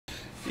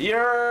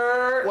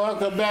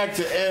Welcome back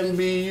to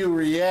MBU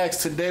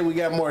Reacts. Today we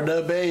got more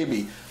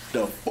DABABY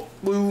Da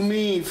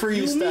FUKUMEAN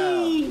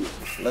Freestyle.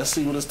 Let's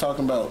see what it's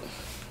talking about.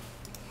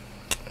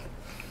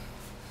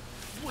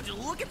 Would you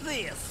look at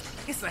this?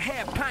 It's a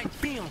half pint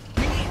film,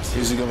 bitch.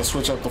 Is he gonna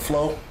switch up the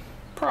flow?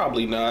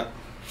 Probably not.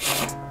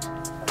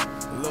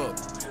 Look,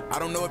 I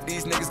don't know if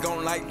these niggas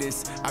gon' like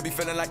this. I be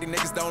feeling like these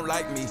niggas don't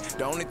like me.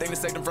 The only thing that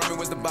saved them from me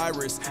was the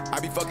virus. I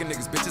be fucking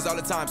niggas bitches all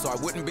the time, so I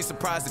wouldn't be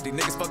surprised if these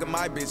niggas fucking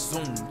my bitch.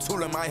 Zoom,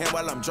 tool in my hand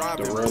while I'm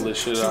driving. The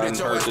realest shit I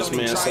heard this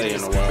man say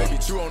in a while. Baby,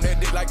 true on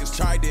that dick like it's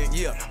Trident,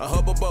 yeah. A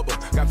hubba bubba.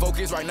 Got 4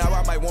 kids right now,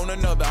 I might want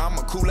another. I'm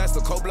a cool ass, a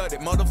cold-blooded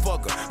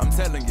motherfucker. I'm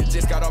telling you,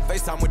 just got off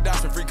FaceTime with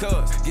Dash and free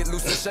cuz. Get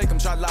loose and shake, 'em,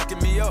 try locking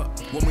me up.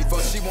 When we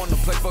fuck, she wanna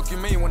play fuck you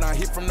mean. When I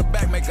hit from the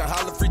back, make a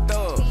holler free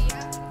thug.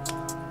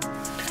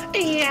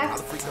 Yeah.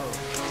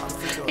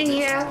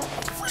 Yeah.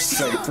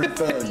 Say free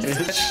thug,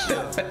 bitch.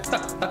 Yeah,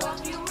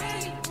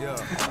 you know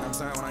what I'm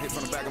saying? When I hit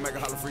from the back, I make a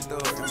holler free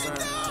thug. You know what I'm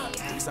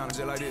saying? You sound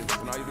just like this.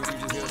 And all you do is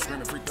just hear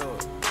screaming free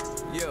thug.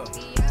 Yeah.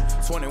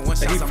 21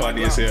 shots on my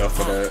funny as hell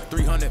for that.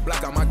 300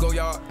 black out my go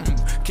yard.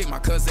 Kick my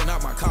cousin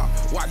out my car.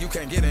 Why you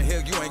can't get in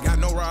here? You ain't got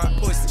no ride.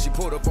 Pussy, she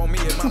pulled up on me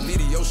in my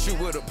video. She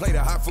would've played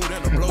a hot food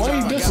in a blowjob. Why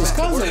you diss his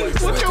cousin?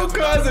 What your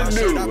cousin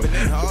do? I've been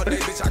in here all day,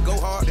 bitch. I go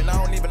hard, and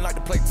I don't even like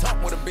to play tough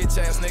with a bitch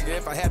ass nigga.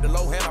 If I had the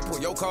low hand, I pull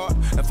your card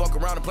and fuck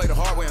around and play the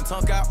hard way and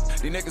tunk out.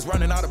 These niggas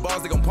running out of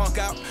bars, they gon' punk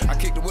out. I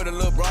kicked it with a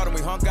little broad and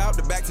we hunk out.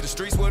 The back to the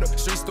streets with her.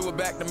 Streets threw it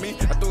back to me.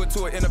 I threw it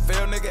to an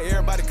NFL nigga.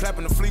 Everybody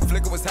clapping the fleet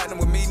flicker. What's happening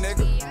with me,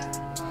 nigga?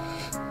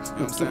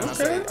 You know what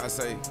I'm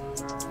saying?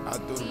 I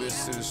threw the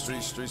bitch to the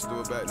streets threw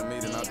it back to me,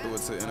 then I threw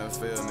it to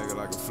NFL, nigga,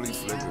 like a flea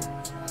flicker.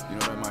 You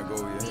know, that might go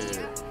over your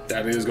head.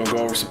 That is gonna go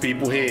over some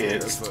people's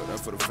heads.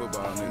 That's for the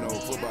football. You know,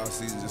 football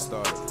season just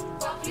started.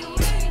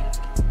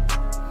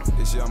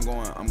 This year I'm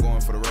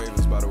going for the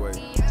Ravens, by the way.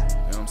 You know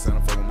what I'm saying?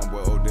 I'm fucking with my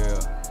boy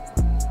Odell.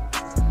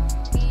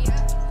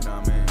 You know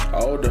what I mean?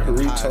 Oh, the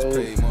Dorito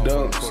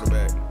dunks.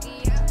 Quarterback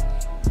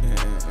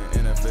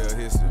in NFL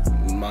history.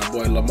 My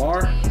boy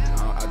Lamar.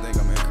 I think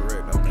I'm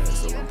incorrect on that,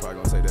 so I'm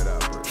probably gonna take that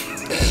out. But,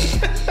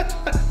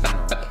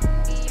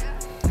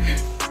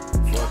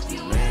 fuck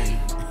you, man.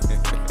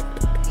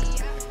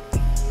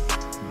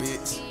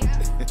 Bitch.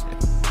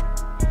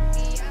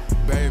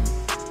 Baby.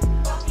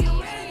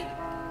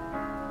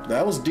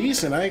 That was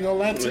decent. I ain't gonna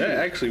lie to you. That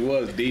actually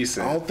was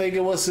decent. I don't think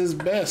it was his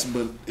best,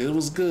 but it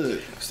was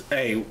good.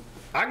 Hey,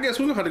 I guess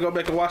we're gonna have to go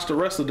back and watch the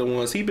rest of the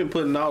ones he been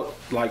putting out.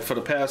 Like for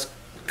the past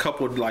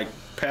couple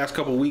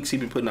weeks, he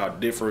been putting out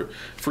different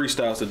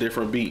freestyles to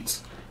different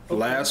beats. Okay.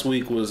 Last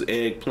week was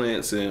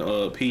eggplants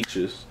and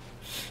peaches.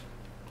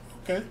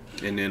 Okay.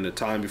 And then the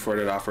time before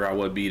that, I forgot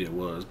what beat it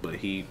was, but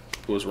he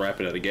was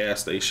rapping at a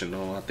gas station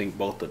on I think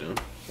both of them.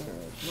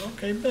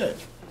 Okay, bet.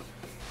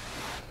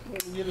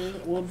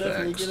 We'll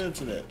definitely get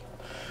into that.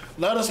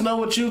 Let us know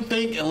what you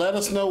think and let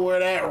us know where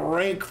that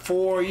rank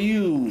for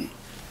you.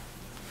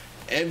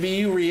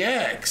 MBU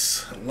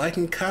Reacts. Like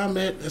and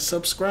comment and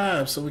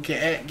subscribe so we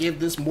can give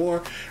this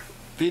more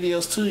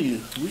videos to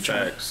you. We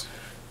try.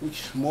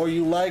 More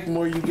you like,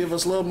 more you give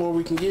us love, more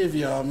we can give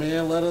y'all,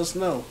 man. Let us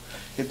know.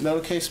 Hit the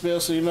notification bell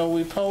so you know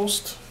we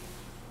post.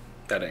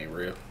 That ain't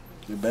real.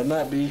 It better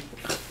not be.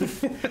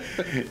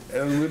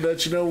 And we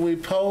let you know we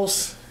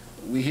post.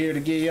 We here to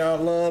give y'all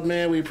love,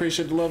 man. We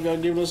appreciate the love y'all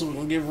giving us, and we're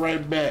gonna give it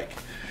right back.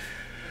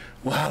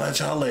 We'll holler at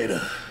y'all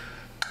later.